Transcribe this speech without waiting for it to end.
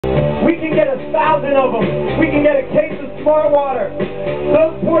can get 1,000 of them. We can get a case of Smart Water.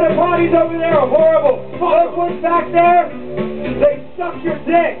 Those porta potties over there are horrible. Those ones back there, they suck your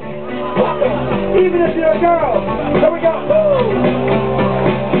dick. Fuck 'em. Even if you're a girl. Here we go.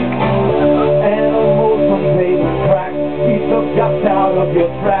 Animals on paper tracks. Keep the guts out of your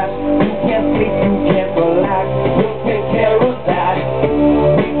trash. You can't sleep, you can't relax. We'll take care of that.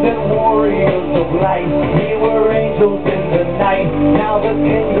 We've been warriors of light. We were angels in the night. Now the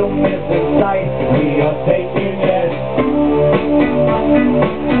kingdom is in sight. We are taking it.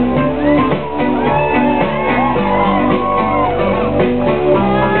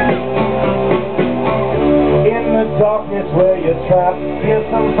 In the darkness where you're trapped, hear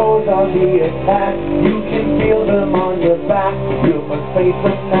some foes on the attack. You can feel them on your back. You must face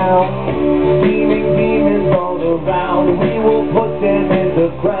them now. Steaming demons all around. We will put them in the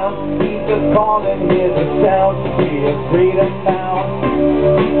ground. Heed the call and hear the sound. We are freedom now.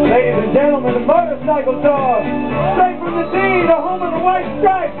 Ladies and gentlemen, the Motorcycle Dog, straight from the D, the home of the white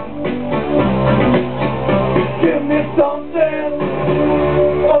stripes. Give me something,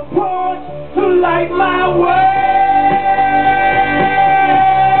 a torch to light my way.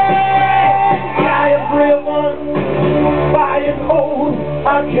 I am driven by an oath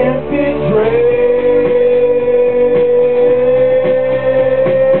I can't betray.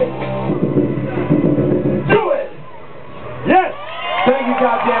 Do it! Yes! Thank you,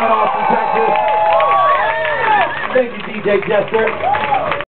 goddammit, Austin, Texas. Thank you, DJ Jester.